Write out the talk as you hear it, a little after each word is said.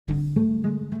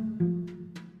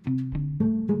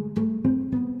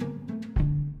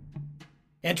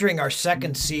Entering our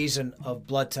second season of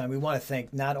Blood Time, we want to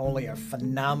thank not only our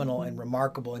phenomenal and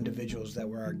remarkable individuals that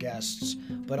were our guests,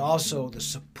 but also the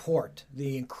support,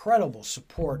 the incredible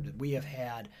support that we have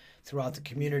had throughout the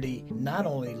community, not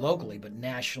only locally, but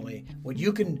nationally. What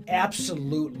you can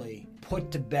absolutely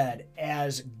put to bed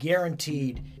as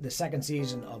guaranteed the second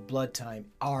season of Blood Time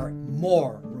are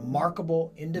more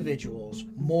remarkable individuals,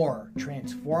 more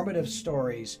transformative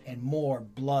stories, and more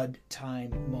Blood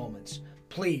Time moments.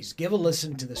 Please give a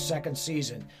listen to the second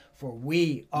season, for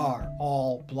we are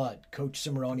all blood. Coach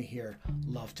Cimarroni here.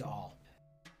 Love to all.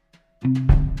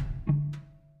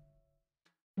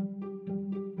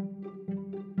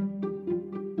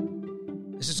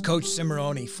 This is Coach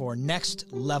Cimarroni for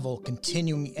Next Level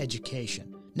Continuing Education.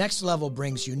 Next Level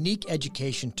brings unique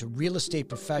education to real estate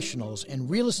professionals and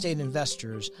real estate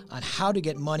investors on how to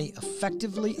get money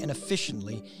effectively and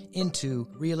efficiently into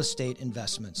real estate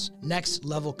investments. Next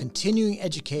Level Continuing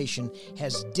Education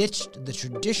has ditched the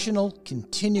traditional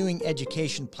continuing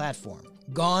education platform.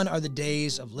 Gone are the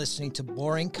days of listening to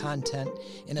boring content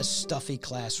in a stuffy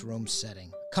classroom setting.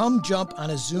 Come jump on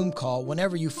a Zoom call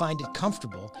whenever you find it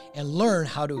comfortable and learn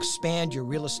how to expand your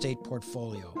real estate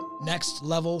portfolio. Next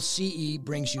Level CE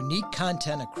brings unique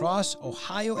content across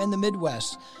Ohio and the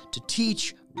Midwest to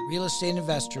teach real estate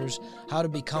investors how to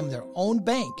become their own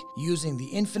bank using the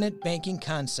infinite banking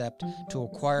concept to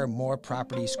acquire more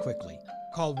properties quickly.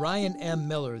 Call Ryan M.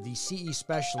 Miller, the CE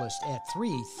specialist, at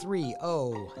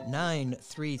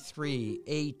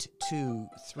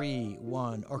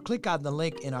 330-933-8231 or click on the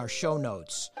link in our show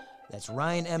notes. That's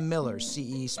Ryan M. Miller,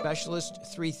 CE specialist,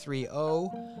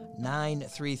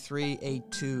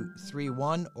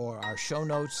 330-933-8231 or our show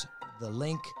notes. The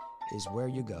link is where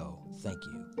you go. Thank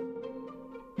you.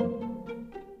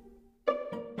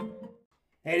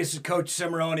 Hey, this is Coach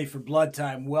Cimarroni for Blood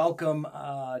Time. Welcome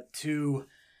to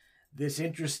this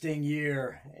interesting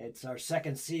year. It's our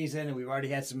second season, and we've already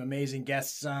had some amazing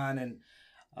guests on and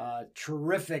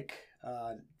terrific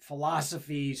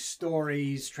philosophies,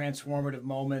 stories, transformative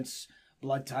moments,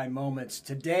 Blood Time moments.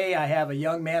 Today, I have a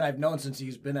young man I've known since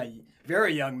he's been a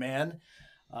very young man,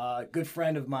 a good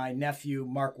friend of my nephew,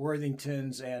 Mark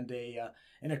Worthington's, and an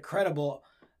incredible,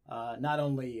 not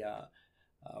only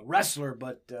wrestler,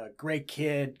 but great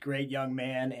kid, great young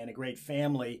man, and a great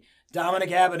family. Dominic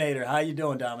Abinator. How you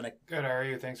doing, Dominic? Good, how are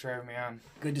you? Thanks for having me on.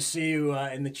 Good to see you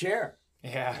in the chair.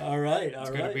 Yeah. All right. It's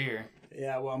good to be here.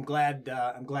 Yeah, well, I'm glad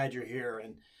you're here.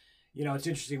 And, you know, it's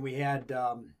interesting. We had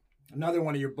another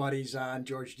one of your buddies on,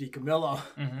 George DiCamillo,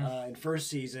 in first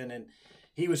season, and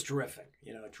he was terrific.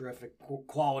 You know, terrific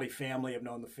quality family. I've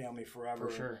known the family forever.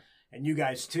 For sure. And you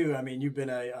guys, too. I mean, you've been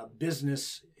a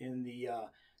business in the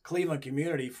Cleveland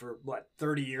community for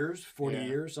 30 years, 40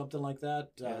 years, something like that.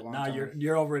 Now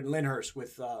you're over in Lyndhurst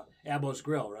with Abbo's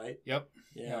Grill, right? Yep.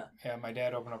 Yeah. Yep. Yeah, my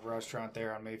dad opened up a restaurant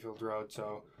there on Mayfield Road,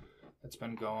 so it's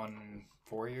been going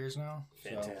 4 years now.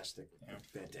 Fantastic.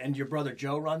 So, yeah. And your brother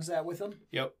Joe runs that with him?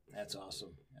 Yep. That's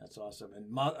awesome.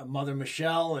 And mother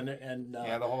Michelle and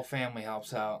the whole family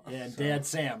helps out. And Dad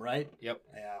Sam, right? Yep.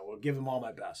 Yeah, well, give them all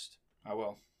my best. I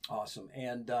will. Awesome.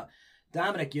 And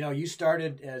Dominic, you know, you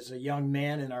started as a young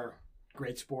man in our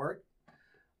great sport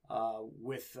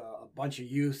with a bunch of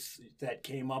youth that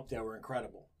came up that were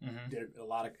incredible. Did a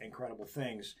lot of incredible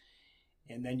things.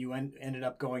 And then you ended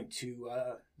up going to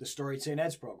the Storied St.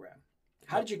 Ed's program.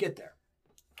 How did you get there?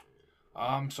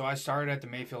 So I started at the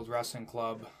Mayfield Wrestling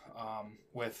Club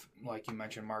with, like you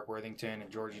mentioned, Mark Worthington and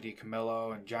Georgie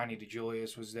DiCamillo, and Johnny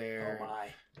DeJulius was there. Oh, my.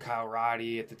 Kyle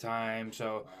Roddy at the time.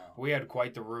 So we had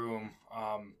quite the room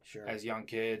as young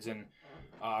kids. And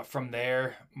from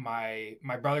there, my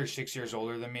brother's 6 years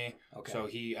older than me. Okay. So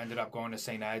he ended up going to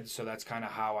St. Ed's. So that's kind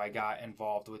of how I got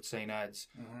involved with St. Ed's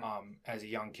as a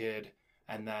young kid.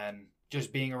 And then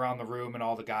just being around the room and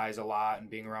all the guys a lot and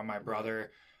being around my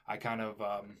brother, I kind of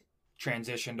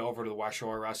transitioned over to the West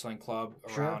Shore Wrestling Club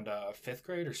around 5th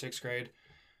grade or 6th grade.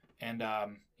 And,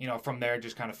 you know, from there,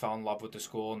 just kind of fell in love with the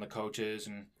school and the coaches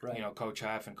and, you know, Coach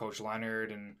Heff and Coach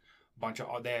Leonard and a bunch of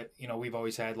all that. You know, we've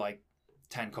always had like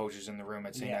 10 coaches in the room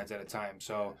at St. Ed's at a time.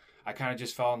 So I kind of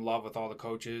just fell in love with all the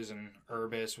coaches, and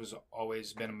Urbis was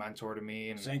always been a mentor to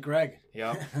me. And St. Greg.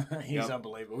 Yep. He's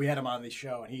unbelievable. We had him on the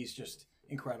show, and he's just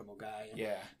incredible guy. And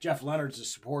yeah. Jeff Leonard's a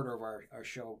supporter of our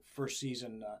show. First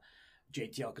season,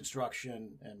 JTL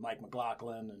Construction and Mike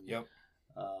McLaughlin and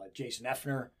Jason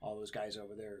Effner, all those guys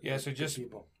over there. Yeah, so just,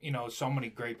 you know, so many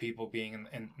great people being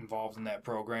involved in that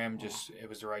program. Just it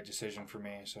was the right decision for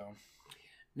me. So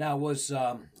now were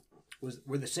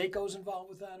the Seikos involved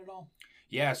with that at all?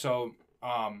 Yeah, so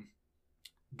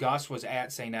Gus was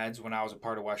at St. Ed's when I was a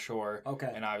part of West Shore.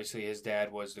 Okay. And obviously his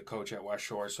dad was the coach at West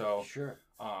Shore. So sure.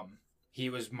 he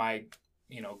was my,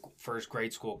 first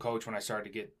grade school coach when I started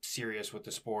to get serious with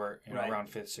the sport,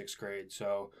 around 5th, 6th grade.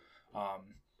 So,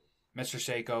 Mr.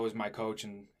 Seiko was my coach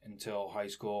until high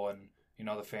school, and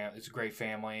it's a great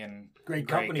family and great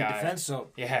company, guy. Defense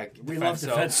Soap. Yeah, we love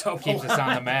Defense Soap. Keeps us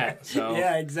on the mat. So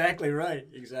yeah, exactly right.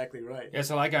 Yeah,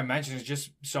 so like I mentioned, it's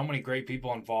just so many great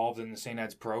people involved in the St.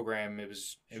 Ed's program. It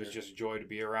was just a joy to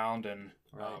be around, and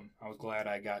I was glad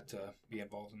I got to be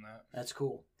involved in that. That's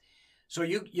cool. So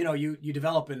you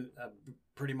develop in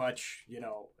pretty much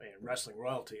wrestling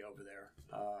royalty over there,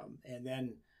 and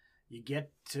then you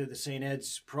get to the St.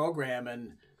 Ed's program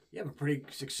and you have a pretty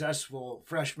successful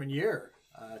freshman year.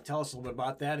 Tell us a little bit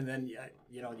about that, and then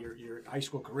your high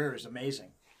school career is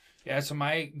amazing. Yeah, so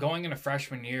going into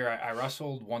freshman year, I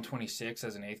wrestled 126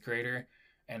 as an 8th grader,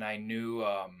 and I knew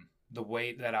the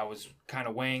weight that I was kind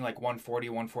of weighing, like 140,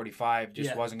 145,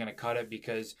 just wasn't going to cut it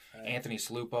because Anthony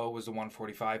Slupo was the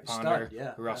 145 pounder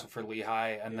who wrestled for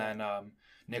Lehigh, and then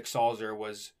Nick Salzer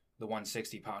was the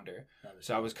 160 pounder.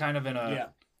 So I was kind of in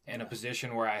a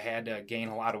position where I had to gain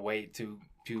a lot of weight to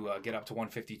get up to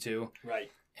 152. Right.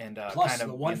 And plus kind of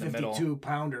the 152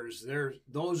 pounders,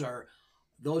 those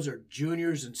are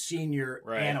juniors and senior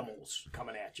animals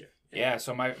coming at you. Yeah,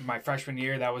 so my freshman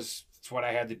year, that's what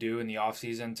I had to do in the off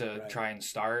season to try and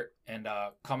start. And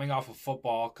coming off of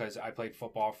football, because I played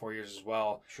football 4 years as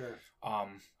well. Sure.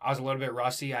 I was a little bit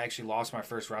rusty. I actually lost my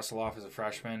first wrestle off as a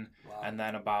freshman. Wow. And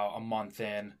then about a month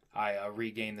in, I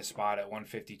regained the spot at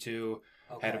 152.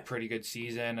 Okay. Had a pretty good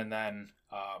season, and then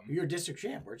you were district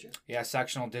champ, weren't you? Yeah,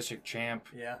 sectional district champ.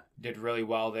 Yeah, did really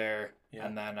well there,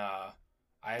 and then I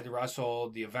had to wrestle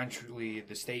eventually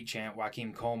the state champ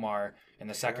Joaquim Comar in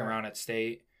the second round at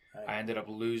state. Right. I ended up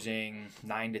losing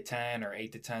 9-10 or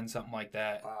 8-10, something like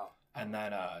that. Wow! And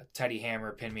then Teddy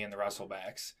Hammer pinned me in the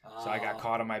wrestlebacks, so I got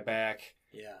caught on my back.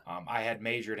 Yeah. I had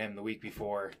majored him the week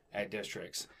before at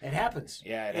districts. It happens.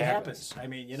 Yeah, it happens. I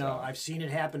mean, I've seen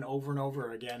it happen over and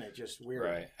over again. It's just weird.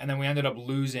 Right. And then we ended up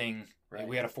losing. Right.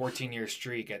 We had a 14-year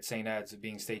streak at St. Ed's of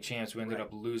being state champs. We ended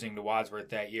up losing to Wadsworth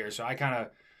that year. So I kind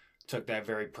of took that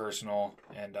very personal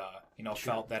and,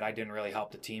 felt that I didn't really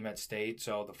help the team at state.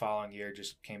 So the following year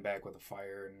just came back with a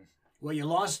fire. Well, you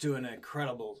lost to an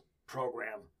incredible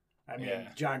program. I mean,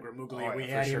 John Gramuglia, we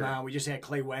had him on. We just had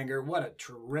Clay Wenger. What a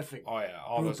terrific all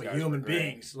group those guys of human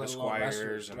beings, let the alone Squires,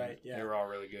 wrestlers. And right? Yeah. They were all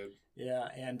really good. Yeah,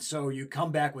 and so you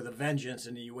come back with a vengeance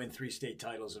and you win 3 state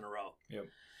titles in a row. Yep.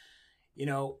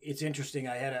 It's interesting.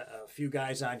 I had a few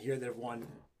guys on here that have won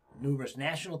numerous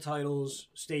national titles,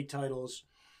 state titles.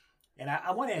 And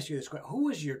I want to ask you this question. Who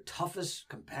was your toughest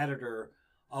competitor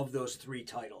of those 3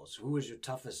 titles? Who was your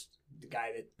toughest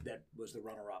guy that was the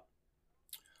runner-up?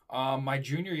 My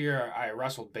junior year, I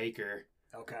wrestled Baker.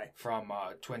 Okay. From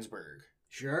Twinsburg.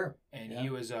 Sure. And he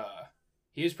was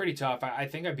pretty tough. I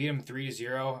think I beat him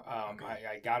 3-0.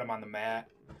 I got him on the mat,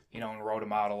 and rode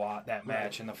him out a lot that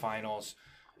match in the finals.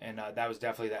 And that was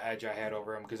definitely the edge I had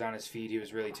over him because on his feet he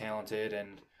was really talented.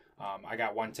 And I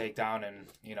got one takedown and,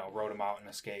 rode him out and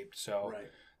escaped. So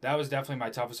that was definitely my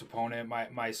toughest opponent.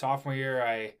 My sophomore year,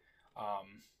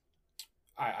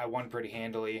 I won pretty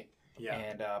handily. Yeah.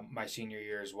 And my senior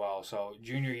year as well. So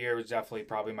junior year was definitely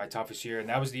probably my toughest year. And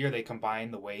that was the year they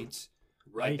combined the weights.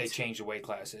 Right. Like they changed the weight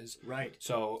classes. Right.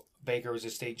 So Baker was a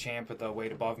state champ with the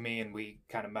weight above me, and we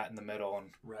kind of met in the middle.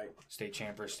 And state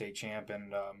champ versus state champ.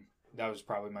 And that was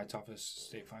probably my toughest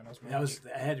state finals match.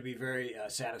 That had to be very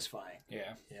satisfying.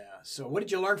 Yeah. Yeah. So what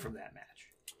did you learn from that match?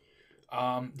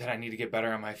 That I need to get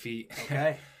better on my feet.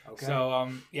 Okay. So,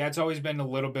 it's always been a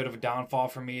little bit of a downfall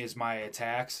for me is my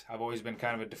attacks. I've always been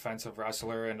kind of a defensive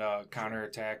wrestler and a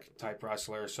counterattack type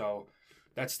wrestler. So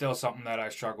that's still something that I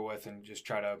struggle with and just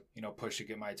try to, push to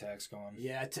get my attacks going.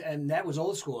 Yeah, and that was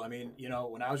old school. I mean,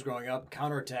 when I was growing up,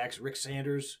 counterattacks, Rick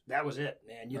Sanders, that was it,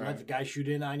 man. You let the guy shoot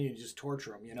in on you and just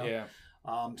torture him, Yeah.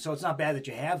 So it's not bad that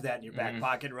you have that in your back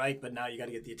pocket, right? But now you got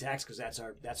to get the attacks because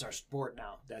that's our sport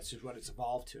now. That's just what it's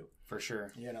evolved to. For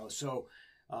sure. So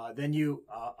then you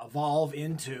evolve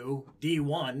into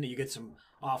D1. You get some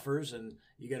offers, and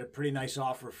you get a pretty nice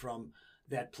offer from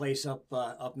that place up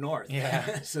north.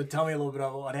 Yeah. So tell me a little bit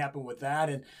about what happened with that,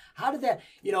 and how did that?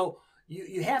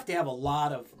 You have to have a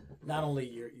lot of not only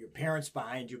your parents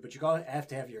behind you, but you have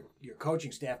to have your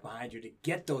coaching staff behind you to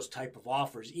get those type of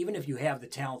offers, even if you have the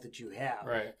talent that you have.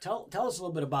 Right. Tell us a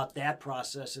little bit about that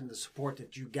process and the support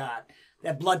that you got,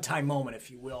 that blood time moment,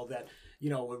 if you will, that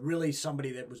really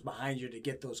somebody that was behind you to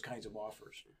get those kinds of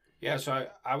offers. Yeah, so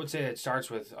I would say it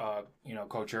starts with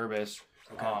Coach Urbis.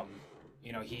 Okay.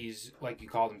 He's, like you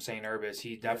called him, St. Urbis.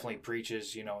 He definitely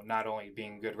preaches, not only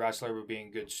being a good wrestler, but being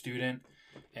a good student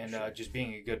and just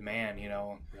being a good man,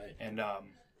 Right. And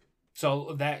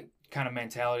so that kind of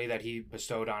mentality that he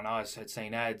bestowed on us at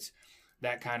St. Ed's,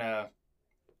 that kind of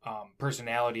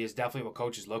personality is definitely what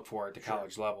coaches look for at the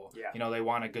college level. Yeah. You know, they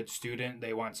want a good student.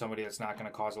 They want somebody that's not going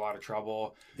to cause a lot of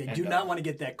trouble. They do not want to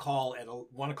get that call at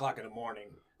 1 o'clock in the morning.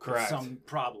 Correct. Some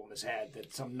problem is had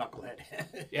that some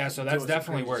knucklehead. Yeah, so that's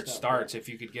definitely where it stuff, starts. If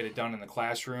you could get it done in the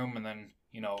classroom, and then,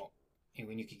 you know,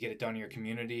 when you could get it done in your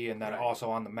community, and then also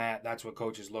on the mat, that's what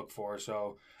coaches look for.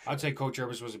 So I'd say Coach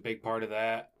Urbis was a big part of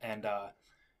that. And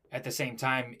at the same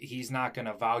time, he's not going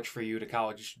to vouch for you to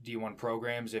college D1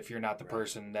 programs if you're not the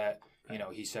person that, you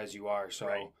know, he says you are.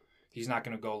 So he's not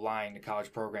going to go lying to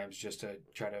college programs just to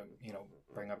try to, you know,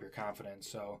 bring up your confidence.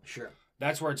 So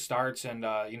that's where it starts. And,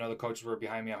 you know, the coaches were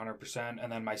behind me 100%.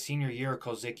 And then my senior year,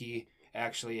 Kozicki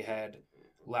actually had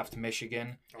left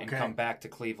Michigan and come back to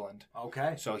Cleveland.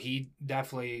 Okay. So he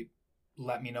definitely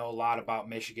let me know a lot about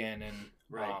Michigan, and,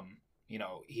 you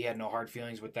know, he had no hard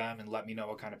feelings with them, and let me know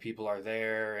what kind of people are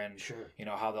there, and, you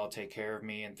know, how they'll take care of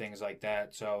me and things like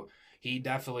that. So he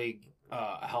definitely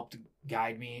helped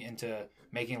guide me into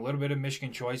making a little bit of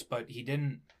Michigan choice, but he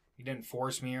didn't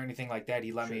force me or anything like that.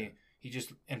 He let me. He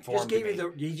just informed me.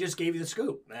 He just gave you the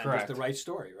scoop, man. Correct. Just the right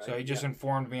story, right? So he just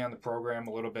informed me on the program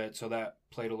a little bit, so that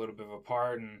played a little bit of a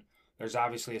part. And there's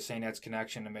obviously a St. Ed's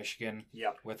connection to Michigan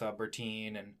with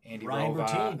Bertine and Andy Ryan Rovat.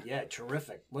 Bertine, yeah,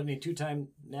 terrific. Wasn't he two-time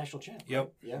national champ?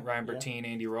 Yep. Yeah. Ryan Bertine,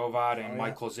 Andy Rovat, and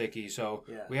Mike Kozicki. So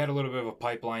we had a little bit of a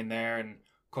pipeline there, and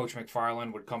Coach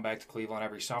McFarland would come back to Cleveland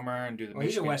every summer and do the Michigan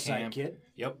he's a West camp. Side kid.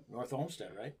 Yep. North Olmsted,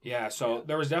 right? Yeah, so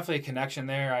there was definitely a connection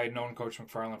there. I had known Coach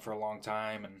McFarland for a long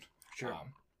time, and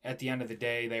at the end of the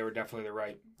day, they were definitely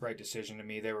the right decision to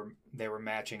me. They were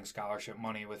matching scholarship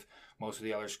money with most of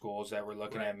the other schools that were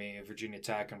looking at me. Virginia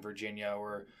Tech and Virginia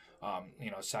were,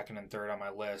 you know, second and third on my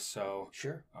list. So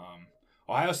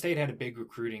Ohio State had a big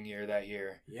recruiting year that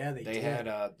year. Yeah, they did. Had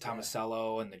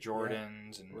Tomasello and the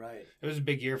Jordans, and it was a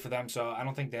big year for them. So I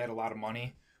don't think they had a lot of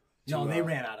money. They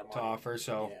ran out of money to offer.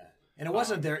 So and it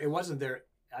wasn't their. It wasn't their.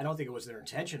 I don't think it was their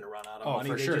intention to run out of money.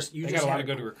 For sure. They got a lot of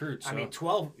good recruits. I mean,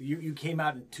 12. You came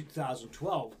out in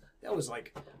 2012. That was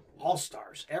like all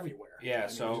stars everywhere. Yeah, I mean,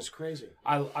 so it was crazy.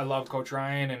 I love Coach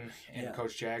Ryan and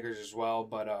Coach Jaggers as well,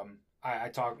 but I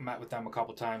met with them a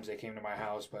couple times. They came to my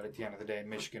house, but at the end of the day,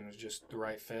 Michigan was just the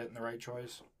right fit and the right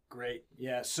choice. Great,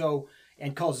 yeah. So,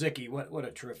 and Kozicki, what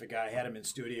a terrific guy. I had him in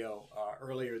studio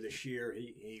earlier this year.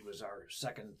 He was our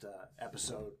second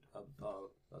episode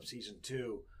of season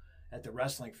 2 at the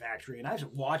Wrestling Factory, and I've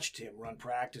watched him run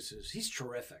practices. He's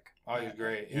terrific. Oh, he's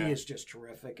great. Yeah. He is just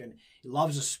terrific, and he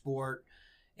loves the sport,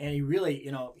 and he really,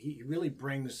 he really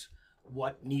brings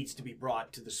what needs to be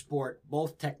brought to the sport,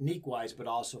 both technique-wise, but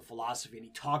also philosophy, and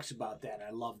he talks about that, and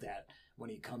I love that when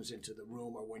he comes into the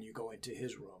room or when you go into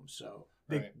his room. So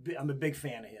I'm a big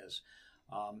fan of his.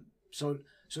 So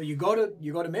you go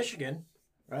to Michigan,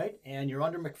 right, and you're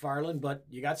under McFarland, but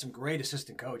you got some great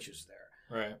assistant coaches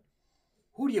there. Right.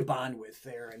 Who do you bond with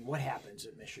there, and what happens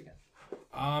at Michigan?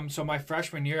 So my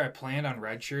freshman year, I planned on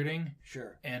redshirting.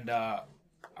 Sure. And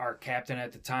our captain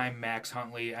at the time, Max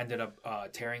Huntley, ended up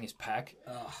tearing his pec,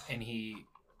 and he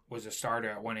was a starter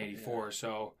at 184. Yeah.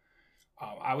 So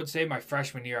I would say my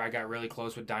freshman year, I got really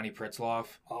close with Donnie Pritzloff.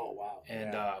 Oh, wow.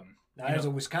 And now, he was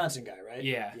a Wisconsin guy, right?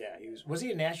 Yeah. Yeah. Was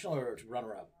he a national or a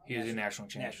runner-up? He was a national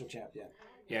champ. National champ, yeah.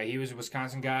 Yeah, he was a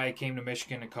Wisconsin guy, came to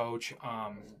Michigan to coach,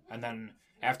 and then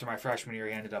after my freshman year,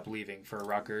 he ended up leaving for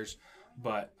Rutgers.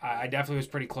 But I definitely was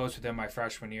pretty close with him my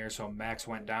freshman year. So Max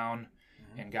went down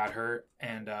and got hurt,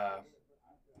 and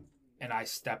I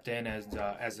stepped in as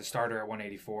the starter at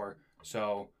 184.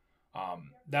 So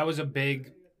that was a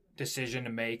big decision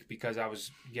to make because I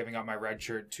was giving up my red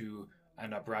shirt to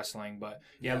end up wrestling. But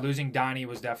losing Donnie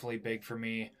was definitely big for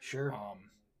me. Sure.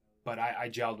 But I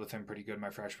gelled with him pretty good my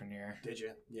freshman year. Did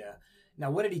you? Yeah. Now,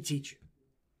 what did he teach you?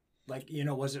 Like,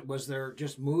 was there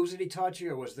just moves that he taught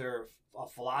you, or was there a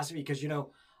philosophy? Because,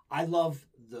 I love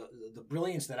the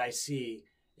brilliance that I see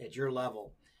at your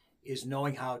level is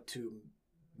knowing how to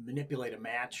manipulate a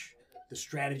match, the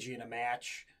strategy in a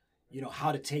match,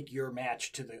 how to take your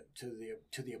match to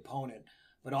the opponent,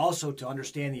 but also to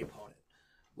understand the opponent.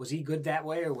 Was he good that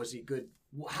way, or was he good?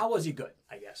 How was he good,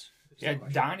 I guess? Yeah,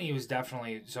 Donnie was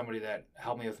definitely somebody that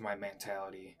helped me with my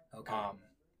mentality. Okay.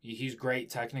 He's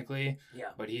great technically,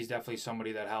 but he's definitely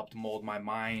somebody that helped mold my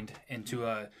mind into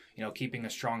keeping a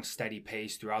strong, steady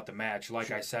pace throughout the match. Like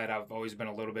I said, I've always been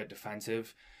a little bit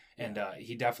defensive, and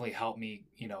he definitely helped me,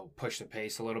 push the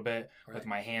pace a little bit with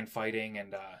my hand fighting.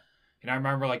 And I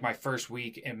remember like my first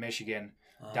week in Michigan,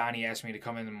 Donnie asked me to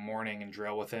come in the morning and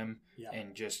drill with him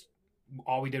and just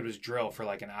all we did was drill for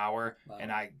like an hour, Wow.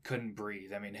 and I couldn't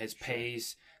breathe. I mean, his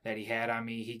pace that he had on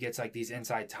me, he gets like these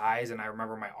inside ties, and I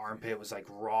remember my armpit was like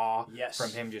raw Yes.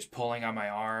 from him just pulling on my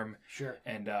arm. Sure.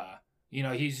 And, you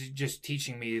know, he's just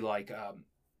teaching me like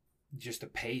just the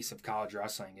pace of college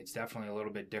wrestling. It's definitely a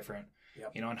little bit different.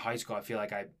 Yep. You know, in high school, I feel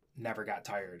like I never got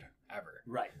tired ever.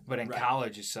 Right. But in Right.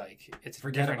 college, it's like, it's a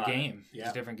Forget different about it. game. Yeah.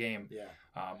 It's a different game. Yeah.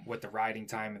 With the riding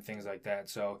time and things like that.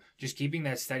 So just keeping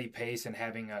that steady pace and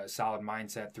having a solid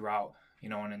mindset throughout, you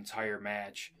know, an entire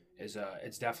match is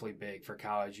it's definitely big for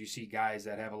college. You see guys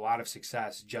that have a lot of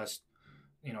success just,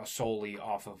 you know, solely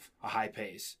off of a high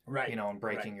pace, Right. you know, and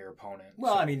breaking Right. your opponent.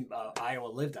 Well, So, I mean, Iowa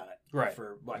lived on it Right.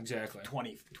 for what, Exactly.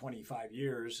 20, 25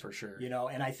 years. For sure. You know,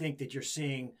 and I think that you're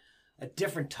seeing a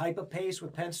different type of pace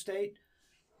with Penn State,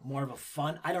 more of a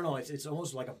fun. I don't know. It's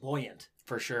almost like a buoyant.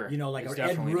 For sure. You know, like it's Ed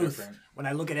definitely Ruth. different. When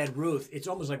I look at Ed Ruth, it's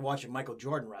almost like watching Michael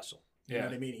Jordan wrestle. You know Yeah.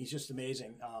 what I mean? He's just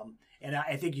amazing. And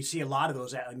I think you see a lot of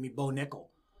those. I mean, Bo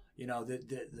Nickel. You know,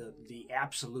 the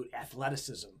absolute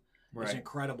athleticism is Right.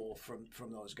 incredible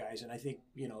from those guys, and I think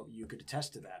you know you could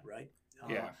attest to that, right?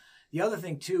 Yeah. The other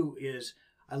thing too is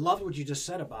I loved what you just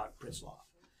said about Pritzlaff,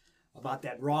 about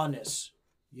that rawness,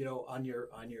 you know, on your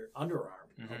underarm,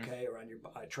 Mhm. okay, or on your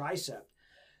tricep,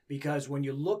 because when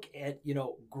you look at you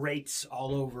know greats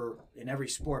all over in every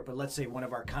sport, but let's say one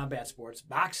of our combat sports,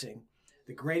 boxing,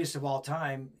 the greatest of all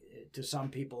time to some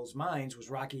people's minds was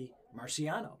Rocky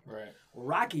Marciano. Right. Well,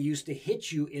 Rocky used to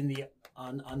hit you in the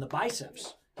on the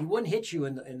biceps. He wouldn't hit you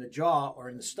in the jaw or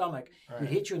in the stomach. Right. He'd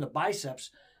hit you in the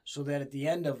biceps, so that at the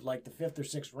end of like the 5th or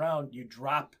 6th round, you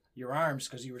drop your arms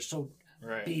because you were so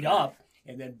Right. beat up,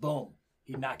 and then boom,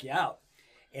 he'd knock you out.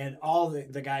 And all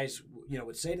the guys, you know,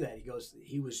 would say to that. He goes,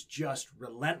 he was just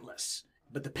relentless,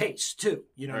 but the pace too.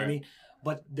 You know what I Right. mean?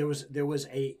 But there was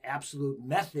a absolute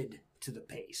method to the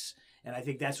pace, and I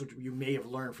think that's what you may have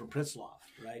learned from Pritzlaff,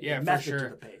 right? Yeah, the for method sure. to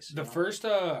the pace. The you know? first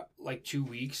like 2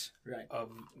 weeks Right.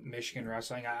 of Michigan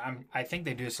wrestling, I think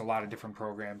they do this a lot of different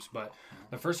programs, but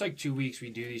the first like 2 weeks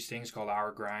we do these things called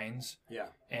hour grinds, Yeah.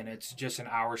 and it's just an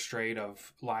hour straight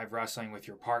of live wrestling with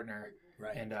your partner,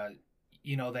 Right. and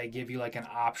you know, they give you like an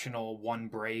optional one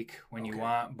break when you Okay.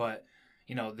 want, but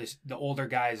you know, the older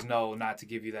guys know not to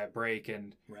give you that break,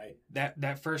 and Right.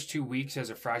 that first 2 weeks as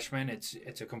a freshman, it's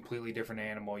a completely different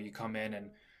animal. You come in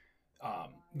and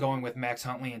going with Max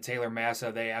Huntley and Taylor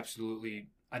Massa, they absolutely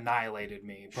annihilated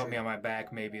me, put me Sure. on my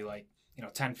back maybe like, you know,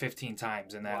 10, 15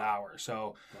 times in that Wow. hour.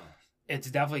 So Wow. it's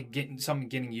definitely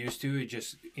getting used to,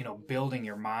 just, you know, building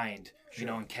your mind, you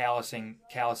know, and callousing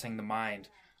the mind.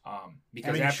 Because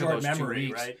Having a after short those memory, 2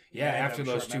 weeks, right? yeah, Yeah, after having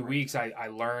a those short 2 memory. weeks, I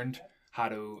learned how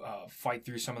to fight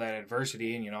through some of that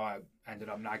adversity, and you know, I ended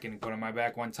up not getting put on my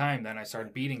back one time. Then I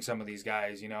started beating some of these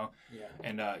guys, you know, Yeah.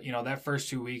 and you know, that first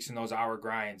 2 weeks in those hour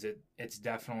grinds, it's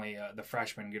definitely the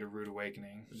freshmen get a rude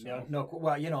awakening. So. No.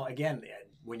 Well, you know, again,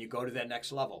 when you go to that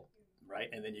next level, right,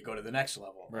 and then you go to the next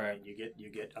level, Right. and you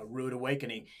get a rude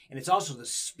awakening, and it's also the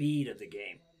speed of the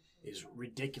game is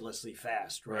ridiculously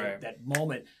fast, right? Right. That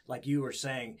moment, like you were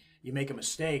saying, you make a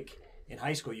mistake in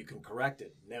high school, you can correct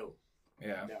it. No,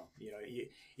 Yeah. you know,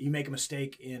 you make a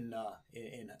mistake in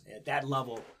at that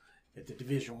level, at the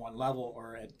Division I level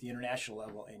or at the international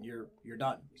level, and you're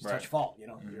done. It's Right. touch fault, you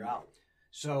know, you're out.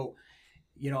 So,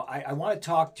 you know, I want to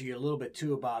talk to you a little bit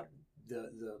too about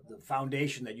the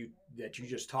foundation that you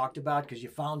just talked about, because you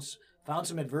found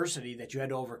some adversity that you had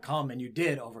to overcome, and you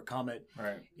did overcome it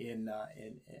Right.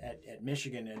 at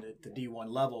Michigan and at the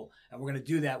D1 level. And we're going to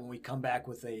do that when we come back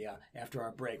with after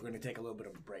our break. We're going to take a little bit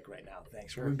of a break right now.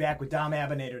 Thanks. Sure. We'll be back with Dom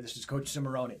Abinator. This is Coach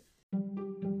Cimarroni.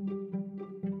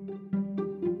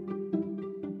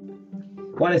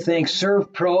 Want to thank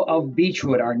Serve Pro of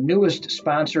Beechwood, our newest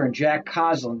sponsor, and Jack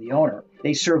Coslin, the owner.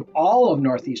 They serve all of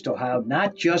Northeast Ohio,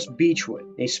 not just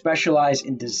Beechwood. They specialize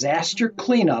in disaster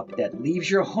cleanup that leaves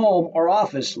your home or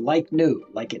office like new,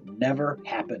 like it never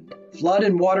happened. Flood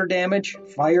and water damage,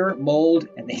 fire, mold,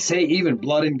 and they say even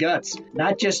blood and guts.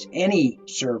 Not just any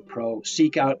Serve Pro.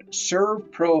 Seek out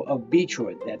Serve Pro of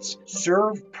Beechwood. That's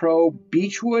Serve Pro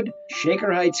Beechwood,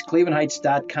 Shaker Heights,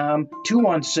 ClevelandHeights.com,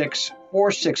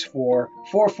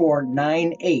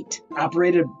 216-464-4498.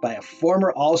 Operated by a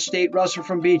former All-State wrestler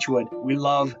from Beechwood, we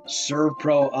love Serve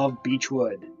Pro of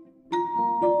Beechwood.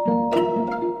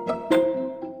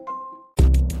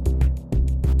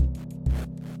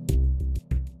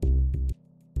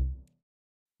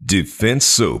 Defense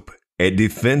Soap at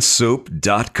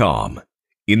DefenseSoap.com.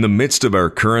 In the midst of our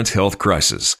current health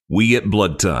crisis, we at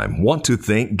Blood Time want to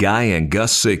thank Guy and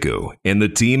Gus Seiko and the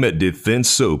team at Defense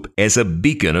Soap as a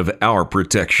beacon of our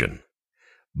protection.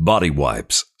 Body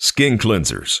wipes, skin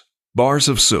cleansers, bars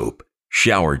of soap,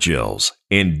 shower gels,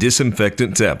 and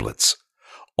disinfectant tablets.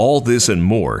 All this and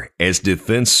more as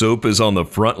Defense Soap is on the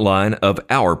front line of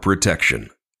our protection.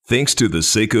 Thanks to the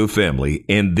Seiko family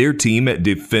and their team at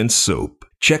Defense Soap.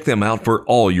 Check them out for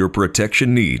all your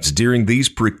protection needs during these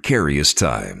precarious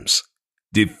times.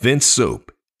 Defense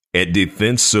Soap at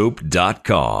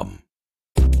defensesoap.com.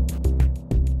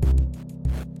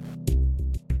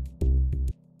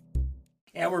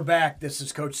 And we're back. This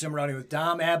is Coach Cimarroni with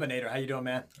Dom Abinator. How you doing,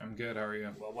 man? I'm good. How are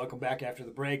you? Well, welcome back after the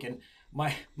break. And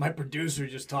my producer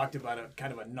just talked about a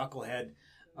kind of a knucklehead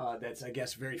that's, I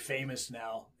guess, very famous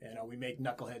now. You know, we make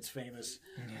knuckleheads famous.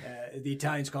 The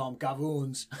Italians call them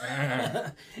gavoons.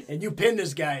 And you pinned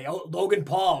this guy, Logan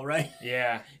Paul, right?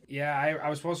 Yeah. I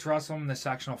was supposed to wrestle him in the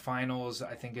sectional finals,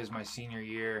 I think is my senior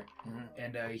year.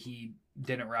 And he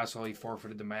didn't wrestle. He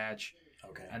forfeited the match.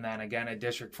 Okay. And then again at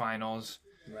district finals,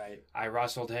 Right. I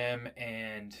wrestled him,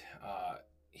 and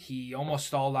he almost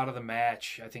stalled out of the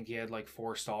match. I think he had like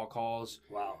 4 stall calls.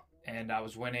 Wow. And I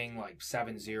was winning like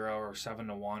 7-0 or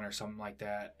 7-1 or something like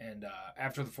that. And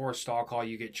after the 4th stall call,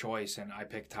 you get choice, and I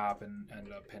picked top and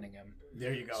ended up pinning him.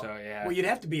 There you go. So, yeah. Well, you'd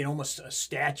have to be almost a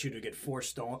statue to get 4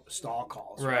 stall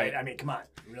calls, right? I mean, come on.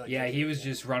 Really? Yeah, he was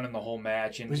just running the whole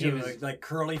match, and Was he he was like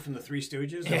Curly from the Three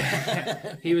Stooges?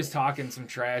 Yeah. He was talking some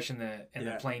trash in the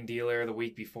Yeah. Plain Dealer the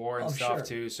week before and stuff sure.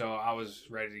 too. So I was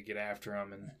ready to get after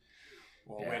him, and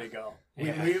Well, Yeah. way to go.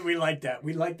 Yeah. We like that.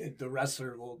 We like that the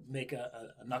wrestler will make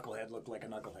a knucklehead look like a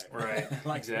knucklehead. Right.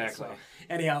 Like that. Exactly. So,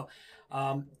 anyhow,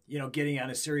 getting on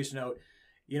a serious note,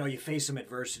 you face some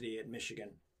adversity at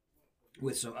Michigan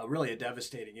with really a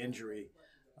devastating injury,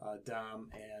 Dom,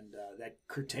 and that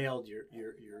curtailed your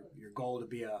goal to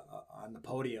be on the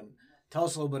podium. Tell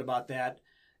us a little bit about that.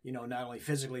 Not only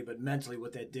physically but mentally,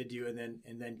 what that did to you,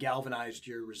 and then galvanized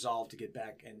your resolve to get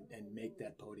back and make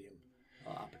that podium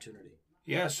opportunity.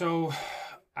 Yeah, so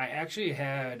I actually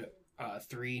had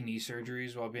 3 knee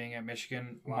surgeries while being at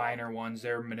Michigan. Wow. Minor ones,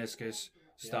 they're meniscus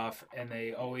stuff, and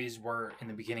they always were in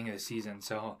the beginning of the season.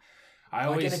 So I I'm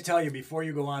always going to tell you, before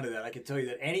you go on to that, I can tell you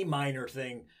that any minor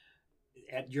thing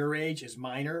at your age is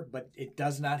minor, but it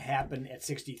does not happen at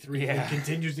 63. Yeah. It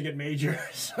continues to get major.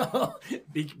 So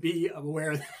be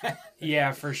aware of that.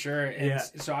 Yeah, for sure. And Yeah.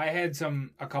 so I had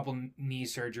a couple knee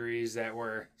surgeries that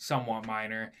were somewhat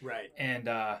minor. Right. And,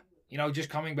 just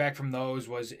coming back from those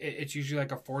it's usually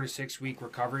like a 4 to 6 week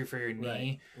recovery for your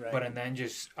knee. Right. But and then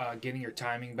just getting your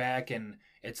timing back, and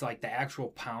it's like the actual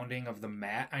pounding of the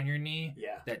mat on your knee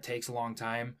that takes a long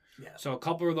time. Yeah. So a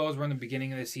couple of those were in the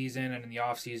beginning of the season and in the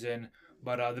off season.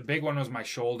 But the big one was my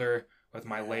shoulder with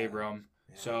my labrum.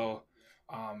 Yeah. So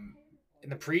in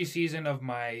the preseason of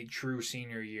my true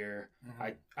senior year,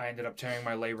 I ended up tearing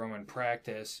my labrum in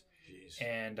practice. Jeez.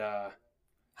 And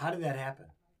How did that happen?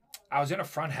 I was in a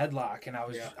front headlock, and I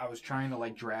was trying to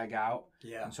like drag out.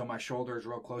 Yeah. And so my shoulder is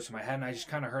real close to my head, and I just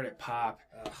kind of heard it pop.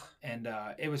 Ugh. And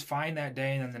it was fine that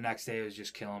day, and then the next day it was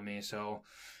just killing me. So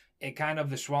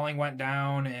the swelling went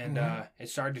down, and it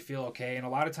started to feel okay. And a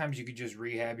lot of times you could just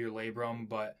rehab your labrum,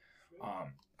 but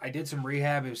I did some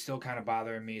rehab. It was still kind of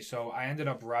bothering me. So I ended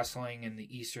up wrestling in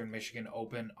the Eastern Michigan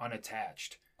Open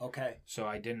unattached. Okay. So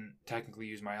I didn't technically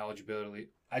use my eligibility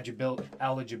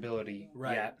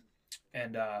yet.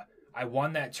 And I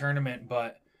won that tournament,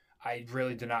 but I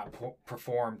really did not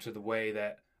perform to the way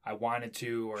that I wanted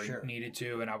to or needed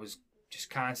to. And I was just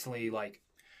constantly like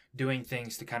doing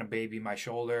things to kind of baby my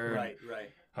shoulder. Right.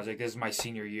 I was like, this is my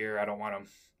senior year. I don't want to,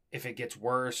 if it gets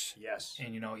worse. Yes.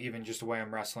 And, even just the way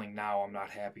I'm wrestling now, I'm not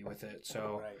happy with it.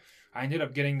 So Right. I ended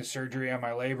up getting the surgery on my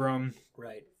labrum.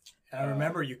 Right. And I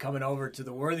remember you coming over to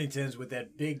the Worthingtons with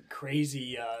that big,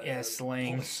 crazy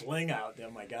sling. Sling out. Oh,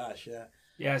 my gosh. Yeah.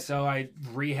 Yeah, so I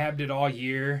rehabbed it all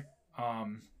year.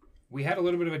 We had a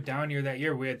little bit of a down year that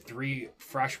year. We had 3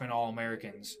 freshman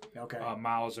All-Americans. Okay.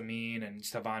 Miles Amin and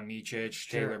Stevan Micic,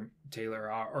 Sure.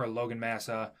 or Logan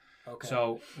Massa. Okay.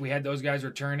 So we had those guys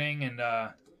returning, and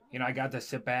I got to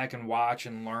sit back and watch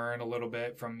and learn a little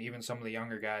bit from even some of the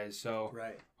younger guys. So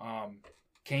Right.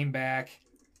 Came back,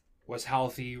 was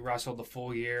healthy, wrestled the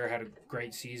full year, had a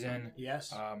great season.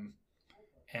 Yes.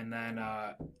 And then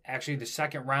actually the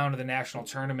second round of the national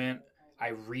tournament, I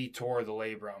re-tore the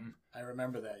labrum. I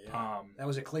remember that. Yeah. That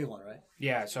was at Cleveland, right?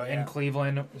 Yeah, so Yeah. in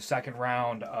Cleveland, the second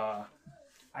round, I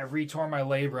re-tore my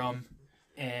labrum,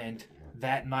 and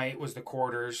that night was the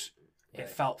quarters. Right. It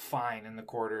felt fine in the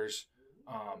quarters.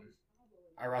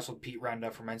 I wrestled Pete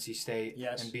Renda from NC State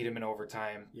and beat him in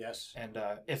overtime. Yes. And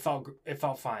it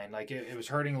felt fine. Like it was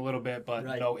hurting a little bit, but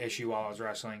no issue while I was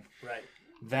wrestling. Right.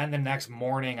 Then the next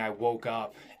morning I woke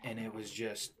up and it was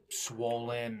just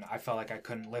swollen. I felt like I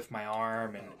couldn't lift my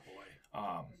arm, and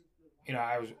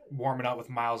I was warming up with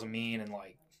Miles Amin, and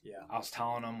like, Yeah. I was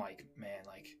telling him, like, man,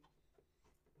 like,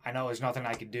 I know there's nothing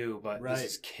I could do, but Right.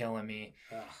 this is killing me.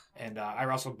 Ugh. And I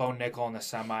wrestled Bo Nickel in the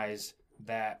semis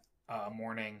that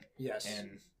morning, Yes.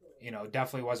 and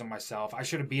definitely wasn't myself. I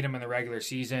should have beat him in the regular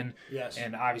season, Yes.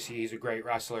 and obviously he's a great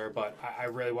wrestler, but I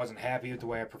really wasn't happy with the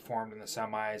way I performed in the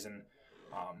semis, and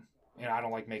I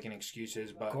don't like making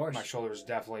excuses, but course. my shoulder was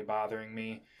definitely bothering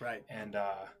me, Right. and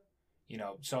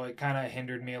so it kind of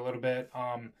hindered me a little bit.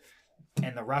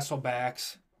 And the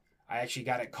wrestlebacks, I actually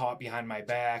got it caught behind my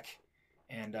back,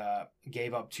 and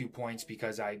gave up 2 points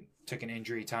because I took an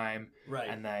injury time, Right.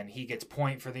 and then he gets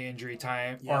point for the injury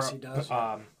time, Yes, or he does.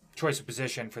 choice of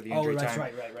position for the Oh, injury that's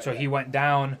time. right. So he went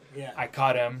down. Yeah. I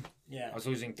cut him. Yeah. I was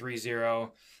losing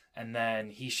 3-0, and then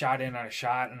he shot in on a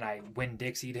shot, and I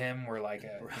Winn-Dixied him, where like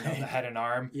the head and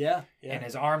arm, Yeah. Yeah. and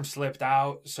his arm slipped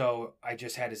out, so I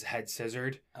just had his head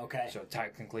scissored. Okay. So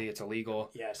technically, it's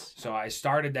illegal. Yes. So I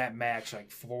started that match like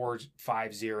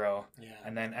 4-5-0, Yeah.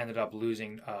 and then ended up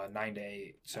losing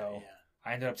 9-8. So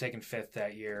I ended up taking 5th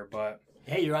that year, but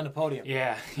Hey, you're on the podium.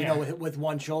 yeah, You know, with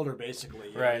one shoulder, basically.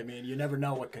 You know what I Right. mean, you never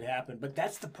know what could happen. But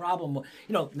that's the problem.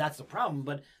 You know, that's the problem,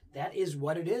 but that is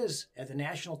what it is at the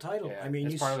national title. yeah, I mean,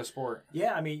 it's part of the sport.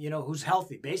 Yeah, I mean, who's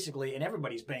healthy, basically, and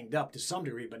everybody's banged up to some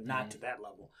degree, but not to that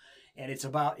level. And it's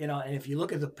about, and if you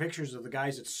look at the pictures of the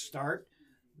guys that start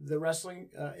the wrestling,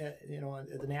 at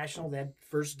the national, that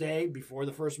first day before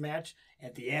the first match,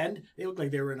 at the end, they look like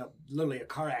they were in literally a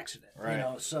car accident.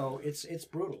 Right. So it's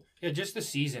brutal. Yeah, just the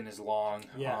season is long,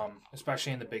 Yeah.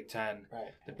 especially in the Big Ten.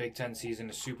 Right. The Big Ten season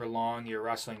is super long. You're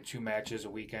wrestling 2 matches a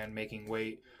weekend, making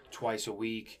weight twice a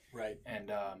week. Right.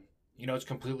 And, it's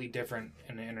completely different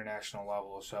in the international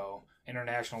level. So,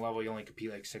 international level, you only compete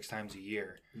like 6 times a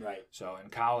year. Right. So, in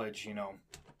college,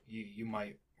 you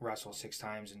might wrestle 6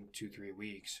 times in 2-3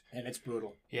 weeks. And it's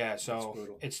brutal. Yeah, It's so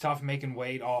brutal. it's tough making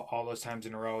weight all those times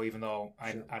in a row, even though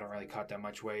Sure. I don't really cut that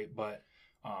much weight. But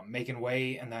making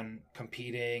weight and then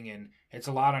competing, and it's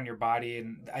a lot on your body.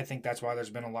 And I think that's why there's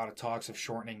been a lot of talks of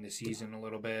shortening the season a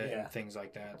little bit Yeah. and things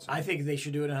like that. So. I think they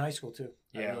should do it in high school too.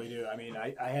 I Yeah. really do. I mean,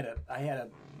 I had a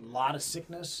lot of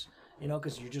sickness,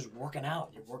 because you're just working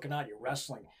out. You're working out. You're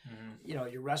wrestling.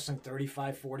 Mhm. You're wrestling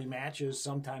 35, 40 matches,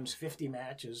 sometimes 50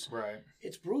 matches. Right.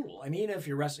 It's brutal. I mean, if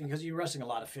you're wrestling, because you're wrestling a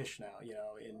lot of fish now,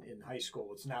 in high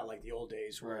school. It's not like the old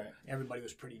days where Right. everybody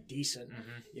was pretty decent.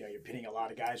 Mhm. You're pitting a lot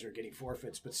of guys who are getting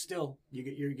forfeits, but still,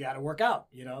 you got to work out,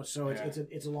 So Yeah.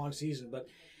 it's a long season. But,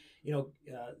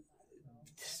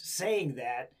 saying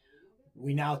that,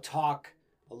 we now talk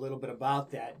a little bit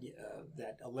about that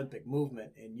Olympic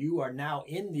movement, and you are now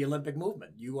in the Olympic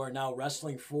movement. You are now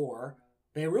wrestling for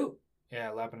Beirut.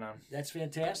 Yeah, Lebanon. That's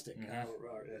fantastic. Mhm.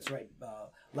 That's right.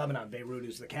 Lebanon, Beirut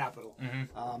is the capital.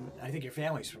 Hmm. I think your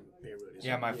family's from Beirut. Isn't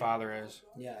Yeah, it? my father is.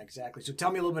 Yeah, exactly. So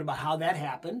tell me a little bit about how that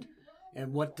happened,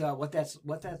 and what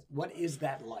is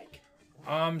that like?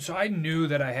 So I knew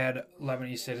that I had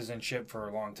Lebanese citizenship for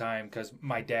a long time because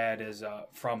my dad is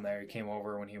from there. He came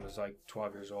over when he was like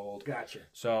 12 years old. Gotcha.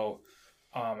 So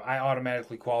I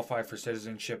automatically qualified for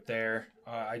citizenship there.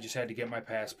 I just had to get my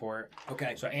passport.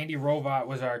 Okay. So Andy Rovat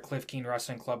was our Cliff Keen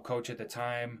Wrestling Club coach at the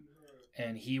time,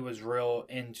 and he was real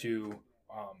into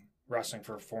wrestling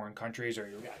for foreign countries or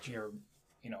your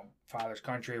father's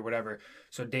country or whatever.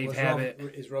 So Dave Habit.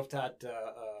 Is Roftat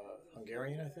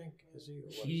Hungarian? I think is he? Or what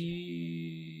is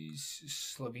he?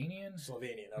 He's Slovenian.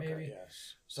 Slovenian. Okay. maybe.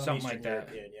 Yes. Something like that.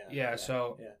 European, Yeah,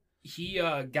 so yeah. he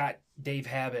got Dave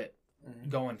Habit Mhm.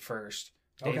 going first.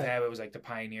 Dave Okay. Habit was like the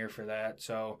pioneer for that.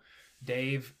 So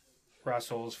Dave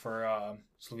wrestles for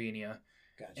Slovenia,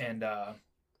 Gotcha. and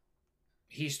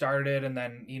he started, and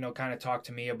then kind of talked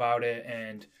to me about it.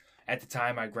 And at the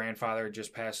time, my grandfather had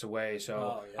just passed away, so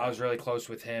Oh, yeah. I was really close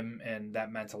with him, and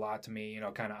that meant a lot to me.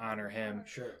 Kind of honor him.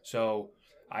 Sure. So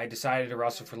I decided to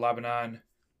wrestle for Lebanon,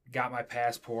 got my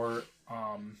passport,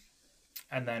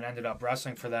 and then ended up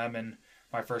wrestling for them. And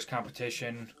my first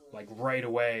competition, like right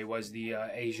away, was the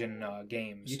Asian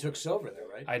Games. You took silver there,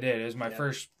 right? I did. It was my Yeah.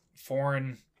 first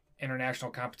foreign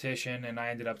international competition, and I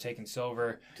ended up taking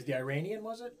silver. To the Iranian,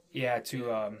 was it? Yeah,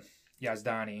 to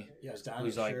Yazdani, Yes, Don.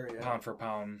 who's like sure, yeah. pound for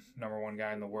pound #1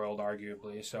 guy in the world,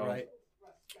 arguably. So Right.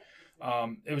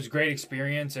 it was a great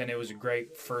experience, and it was a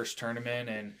great first tournament.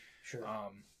 And Sure.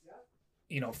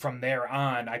 from there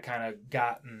on, I kind of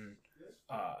gotten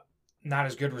not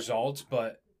as good results,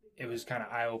 but it was kind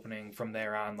of eye opening from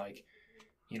there on. Like,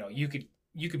 you could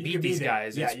beat could be these there.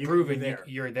 guys. Yeah, It's you could be proven there.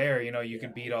 you're there. You Yeah.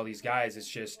 could beat all these guys. It's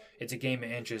just it's a game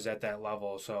of inches at that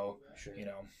level. So Sure. When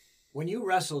When you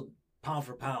wrestled pound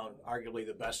for pound, arguably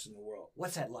the best in the world,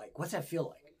 what's that like? What's that feel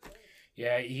like?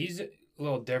 yeah, he's a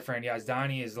little different.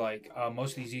 Yazdani is like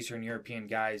most of these Eastern European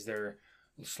guys. They're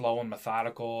slow and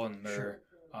methodical, and they're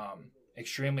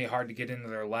extremely hard to get into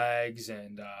their legs,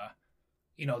 and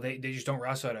they just don't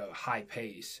wrestle at a high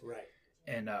pace. Right.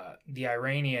 And the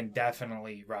Iranian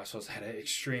definitely wrestles at an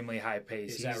extremely high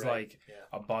pace. Is that He's right? like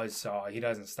a buzzsaw. He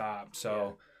doesn't stop.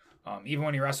 So even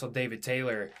when he wrestled David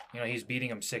Taylor, he's beating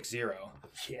him 6-0.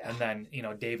 Yeah. And then,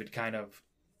 David kind of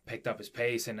picked up his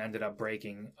pace and ended up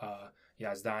breaking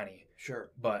Yazdani.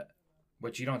 Sure.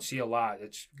 Which you don't see a lot.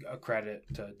 It's a credit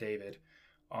to David.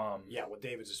 Well,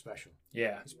 David's a special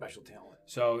talent.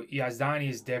 So Yazdani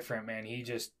is different, man.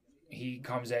 He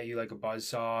comes at you like a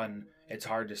buzzsaw, and it's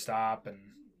hard to stop. And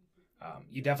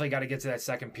you definitely got to get to that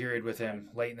second period with him,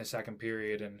 late in the second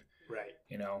period, and right.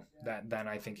 Then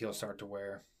I think he'll start to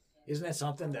wear. Isn't that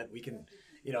something that we can,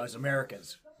 as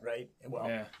Americans, right? Well,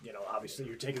 Yeah. Obviously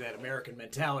you're taking that American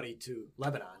mentality to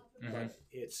Lebanon, but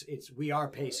we are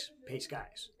pace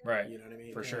guys, Right? You know what I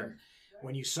mean? For sure. And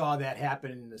when you saw that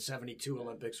happen in the '72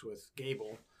 Olympics with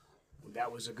Gable,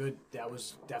 that was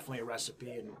definitely a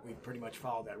recipe, and we pretty much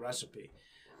followed that recipe.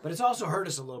 But it's also hurt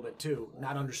us a little bit too,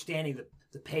 not understanding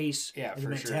the pace and the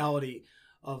mentality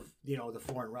of the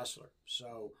foreign wrestler.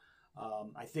 So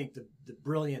I think the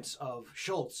brilliance of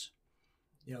Schultz,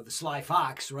 the Sly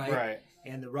Fox, right? Right.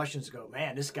 And the Russians go,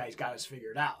 man, this guy's got us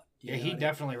figured out. Yeah, he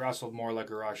definitely wrestled more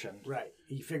like a Russian. Right.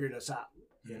 He figured us out,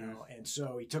 and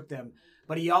so he took them,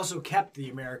 but he also kept the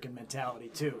American mentality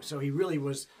too. So he really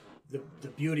was the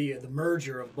beauty of the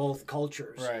merger of both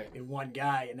cultures in one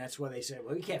guy, and that's why they said,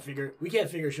 well, we can't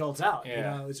figure Schultz out.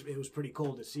 Yeah. It was pretty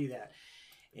cool to see that.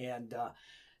 And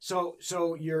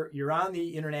so you're on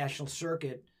the international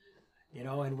circuit,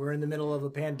 and we're in the middle of a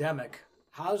pandemic.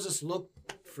 How does this look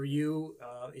for you?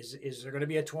 Is there going to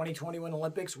be a 2021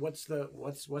 Olympics? What's the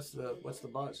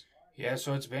buzz? Yeah,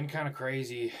 so it's been kind of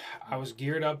crazy. I was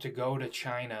geared up to go to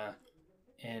China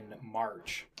in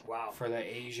March. Wow. For the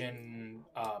Asian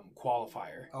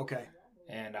qualifier. Okay.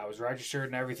 And I was registered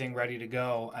and everything ready to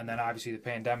go, and then obviously the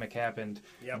pandemic happened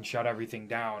and shut everything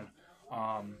down.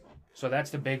 So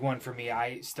that's the big one for me.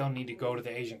 I still need to go to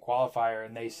the Asian qualifier,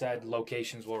 and they said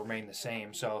locations will remain the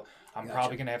same. So I'm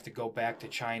probably going to have to go back to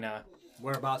China.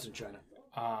 Whereabouts in China?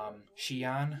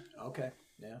 Xi'an. Okay.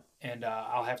 Yeah. And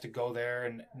I'll have to go there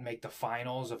and make the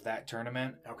finals of that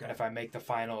tournament. Okay. And if I make the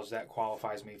finals, that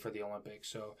qualifies me for the Olympics.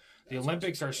 So the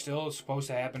Olympics are still supposed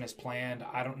to happen as planned.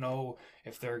 I don't know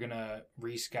if they're going to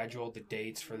reschedule the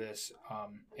dates for this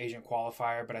Asian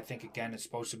qualifier, but I think, again, it's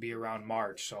supposed to be around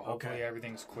March. So hopefully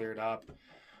everything's cleared up.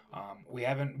 We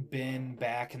haven't been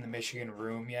back in the Michigan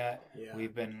room yet. Yeah.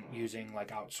 We've been using like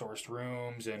outsourced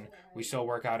rooms, and we still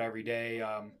work out every day.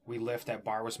 We lift at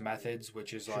Barwis Methods,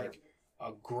 which is like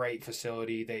a great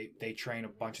facility. They train a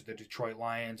bunch of the Detroit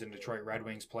Lions and Detroit Red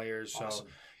Wings players. So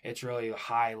it's really a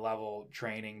high level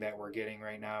training that we're getting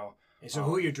right now. And so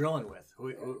who are you drilling with? Who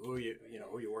are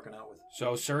you working out with?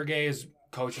 So Sergey is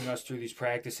coaching us through these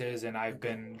practices, and I've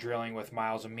been drilling with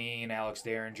Miles Amin, Alex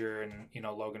Derringer, and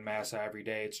Logan Massa every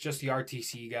day. It's just the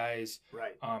RTC guys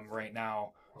right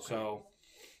now. Okay. So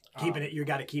keeping it, you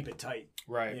got to keep it tight,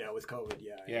 right? With COVID,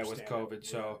 with COVID.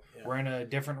 So we're in a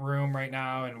different room right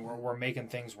now, and we're making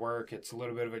things work. It's a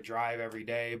little bit of a drive every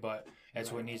day, but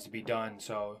that's what needs to be done.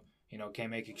 So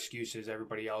can't make excuses.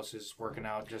 Everybody else is working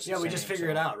out just we just figure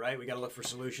it out, right? We got to look for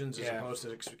solutions as opposed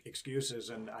to excuses,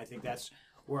 and I think that's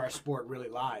where our sport really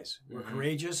lies. We're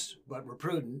courageous, but we're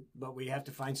prudent, but we have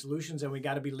to find solutions, and we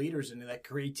got to be leaders in that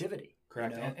creativity.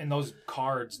 Correct. And those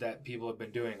cards that people have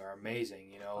been doing are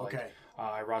amazing.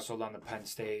 I wrestled on the Penn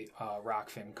State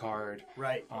Rockfin card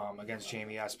against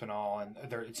Jamie Espinal, and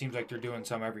it seems like they're doing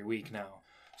some every week now.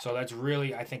 So that's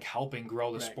really, I think, helping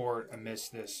grow the sport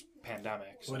amidst this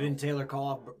pandemic. So. Well, didn't Taylor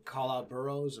call out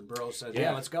Burroughs, and Burroughs said,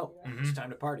 "Yeah, let's go. It's time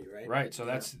to party." Right. Right. So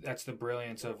that's the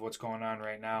brilliance of what's going on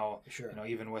right now. Sure.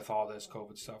 Even with all this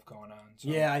COVID stuff going on. So.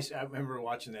 Yeah, I remember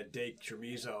watching that Dake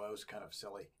Tremizo. It was kind of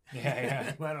silly.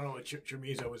 Yeah. I don't know what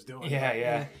Tremizo was doing.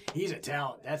 Yeah. He's a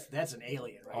talent. That's an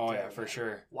alien, right? Oh, yeah, for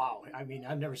sure. Wow. I mean,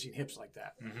 I've never seen hips like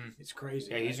that. Mm-hmm. It's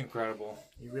crazy. Yeah, he's incredible.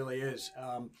 He really is.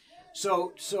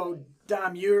 So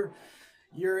Dom,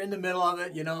 you're in the middle of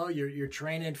it. You're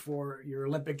training for your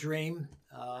Olympic dream,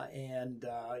 and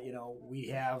we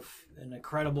have an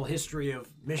incredible history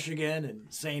of Michigan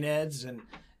and St. Ed's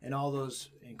and all those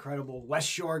incredible West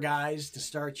Shore guys to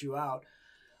start you out.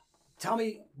 Tell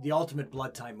me the ultimate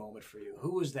blood time moment for you.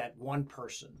 Who was that one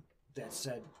person that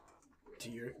said to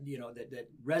your, that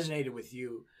resonated with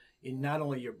you in not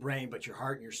only your brain but your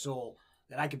heart and your soul,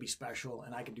 that I could be special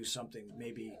and I could do something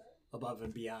maybe above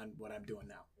and beyond what I'm doing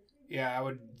now? Yeah, I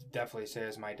would definitely say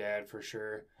it's my dad for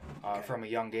sure. From a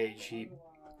young age, he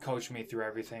coached me through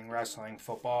everything, wrestling,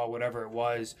 football, whatever it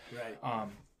was. Right.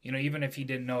 You know, even if he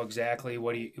didn't know exactly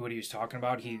what he was talking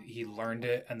about, he learned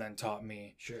it and then taught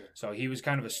me. Sure. So he was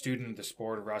kind of a student of the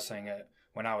sport of wrestling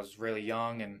when I was really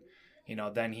young, and you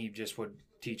know, then he just would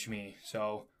teach me.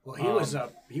 So Well,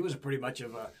 he was pretty much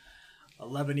of a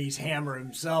Lebanese hammer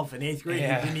himself in 8th grade.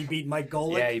 Yeah. Didn't he beat Mike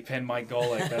Golick? Yeah, he pinned Mike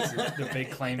Golick. That's the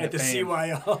big claim to at the fame.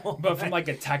 CYO. But from like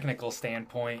a technical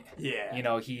standpoint, Yeah. you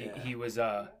know, he was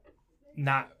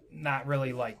not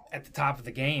really like at the top of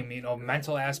the game. You know,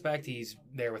 mental aspect, he's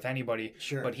there with anybody.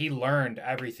 Sure. But he learned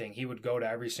everything. He would go to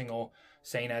every single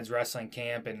St. Ed's wrestling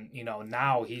camp, and you know,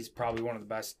 now he's probably one of the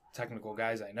best technical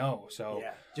guys I know. So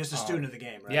Yeah, just a student of the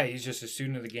game, right? yeah, he's just a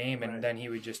student of the game, and Right. then he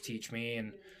would just teach me,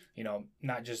 and you know,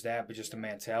 not just that, but just a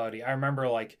mentality. I remember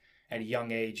like at a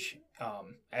young age,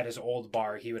 at his old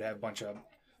bar, he would have a bunch of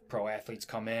pro athletes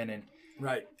come in, and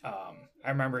Right. I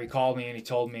remember he called me and he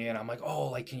told me, and I'm like, oh,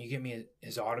 like, can you get me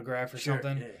his autograph or Sure,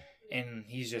 something? yeah. And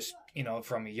he's just, you know,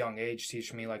 from a young age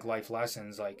teaching me like life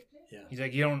lessons. Like, Yeah. he's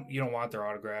like, you don't want their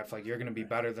autograph. Like, you're gonna be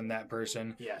better than that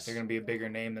person. Yes. You're gonna be a bigger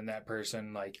name than that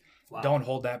person. Like, Wow. don't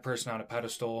hold that person on a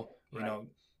pedestal. Right.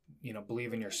 You know,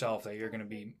 believe in yourself that you're gonna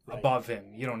be Right. above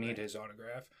him. You don't need his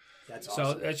autograph. That's So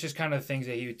awesome. that's just kind of things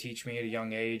that he would teach me at a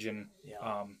young age, and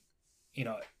Yeah. you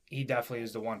know, he definitely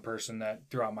is the one person that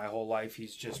throughout my whole life,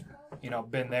 he's just, you know,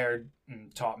 been there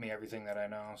and taught me everything that I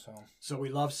know. So we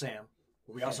love Sam.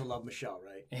 But we also love Michelle,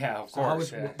 right? Yeah, of So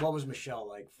course. what was Michelle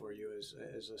like for you as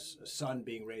a son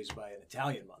being raised by an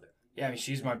Italian mother? Yeah, I mean,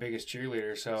 she's my biggest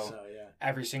cheerleader. So yeah.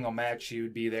 every single match, she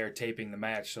would be there taping the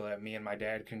match so that me and my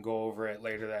dad can go over it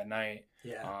later that night.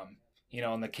 Yeah. You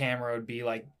know, and the camera would be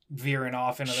like veering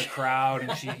off into the crowd,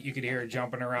 and you could hear her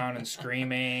jumping around and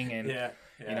screaming, and yeah.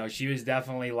 you know, she was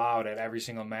definitely loud at every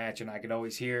single match, and I could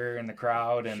always hear her in the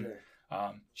crowd, and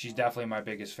Sure. she's definitely my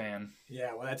biggest fan.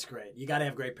 Yeah, well, that's great. You got to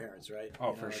have great parents, right?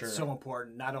 Oh, You for it's sure. so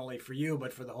important, not only for you,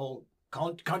 but for the whole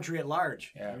country at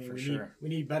large. Yeah, I mean, for we sure. we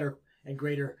need better and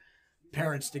greater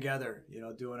parents together, you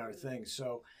know, doing our thing.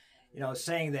 So, you know,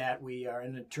 saying that, we are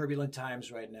in turbulent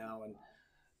times right now, and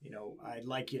you know, I'd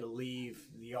like you to leave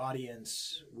the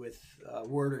audience with a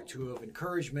word or two of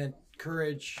encouragement,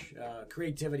 courage,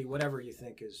 creativity, whatever you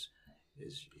think is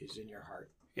in your heart.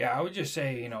 Yeah, I would just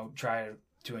say, you know, try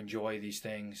to enjoy these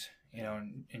things, you know,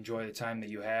 and enjoy the time that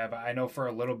you have. I know for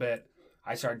a little bit,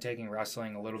 I started taking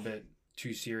wrestling a little bit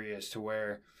too serious to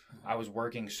where I was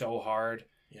working so hard,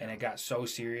 and it got so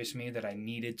serious to me that I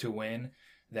needed to win,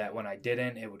 that when I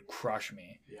didn't, it would crush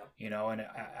me, Yeah. you know, and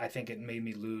I think it made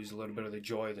me lose a little bit of the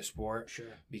joy of the sport, Sure.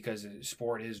 because the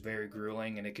sport is very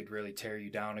grueling, and it could really tear you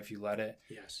down if you let it.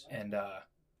 Yes. And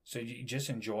so you just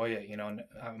enjoy it, you know. And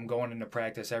I'm going into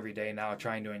practice every day now,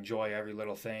 trying to enjoy every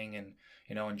little thing, and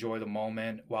you know, enjoy the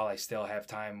moment while I still have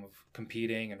time of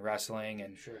competing and wrestling,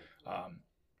 and Sure.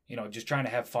 you know, just trying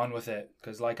to have fun with it.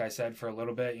 Because like I said, for a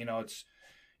little bit, you know,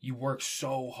 you work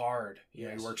so hard. You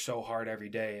know, Yes. you work so hard every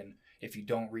day, and if you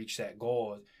don't reach that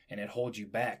goal, and it holds you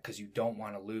back because you don't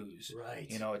want to lose. Right.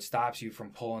 You know, it stops you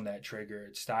from pulling that trigger.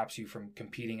 It stops you from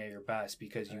competing at your best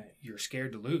because Right. you're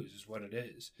scared to lose is what it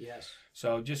is. Yes.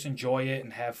 So just enjoy it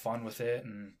and have fun with it,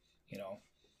 and, you know,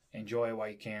 enjoy it while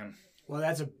you can. Well,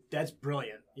 that's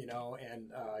brilliant, you know.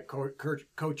 And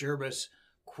Coach Urbis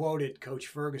quoted Coach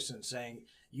Ferguson saying,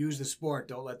 "Use the sport,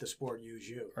 don't let the sport use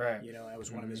you." Right. You know, that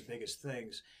was one of his biggest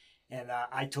things. And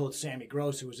I told Sammy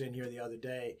Gross, who was in here the other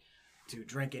day, to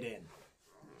drink it in.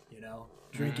 You know,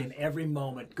 drink in every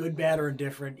moment, good, bad, or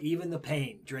indifferent, even the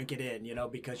pain. Drink it in, you know,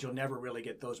 because you'll never really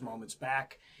get those moments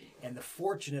back. And the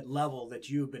fortunate level that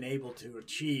you've been able to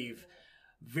achieve,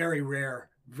 very rare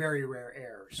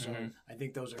air. So I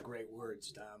think those are great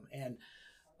words, Dom. And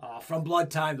from Blood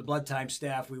Time, the Blood Time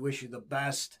staff, we wish you the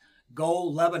best. Go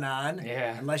Lebanon.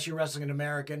 Yeah. Unless you're wrestling an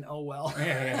American, oh well.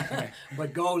 Yeah.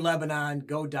 But go Lebanon,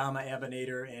 go Dama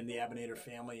Abinator and the Abinator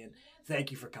family, and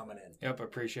thank you for coming in. Yep,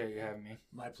 appreciate you having me.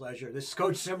 My pleasure. This is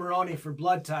Coach Cimarroni for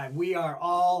Blood Time. We are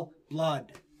all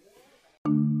blood.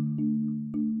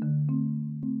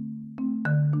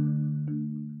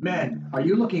 Men, are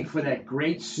you looking for that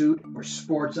great suit or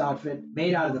sports outfit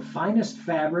made out of the finest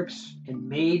fabrics and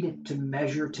made to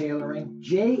measure tailoring?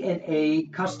 J&A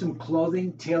Custom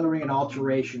Clothing, Tailoring, and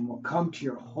Alteration will come to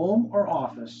your home or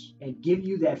office and give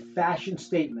you that fashion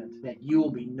statement that you will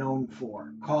be known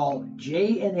for. Call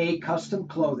J&A Custom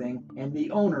Clothing and the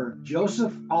owner,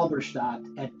 Joseph Alberstadt,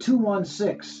 at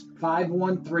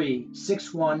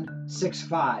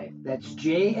 216-513-6165. That's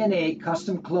J&A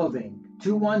Custom Clothing.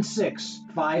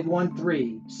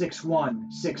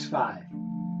 216-513-6165.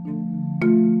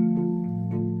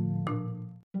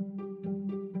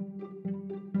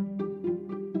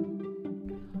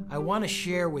 I want to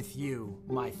share with you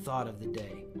my thought of the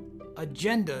day.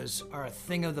 Agendas are a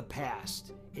thing of the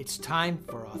past. It's time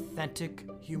for authentic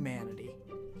humanity.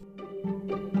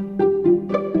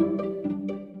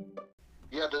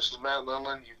 Yeah, this is Matt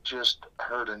Lindland. You've just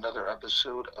heard another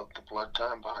episode of the Blood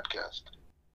Time Podcast.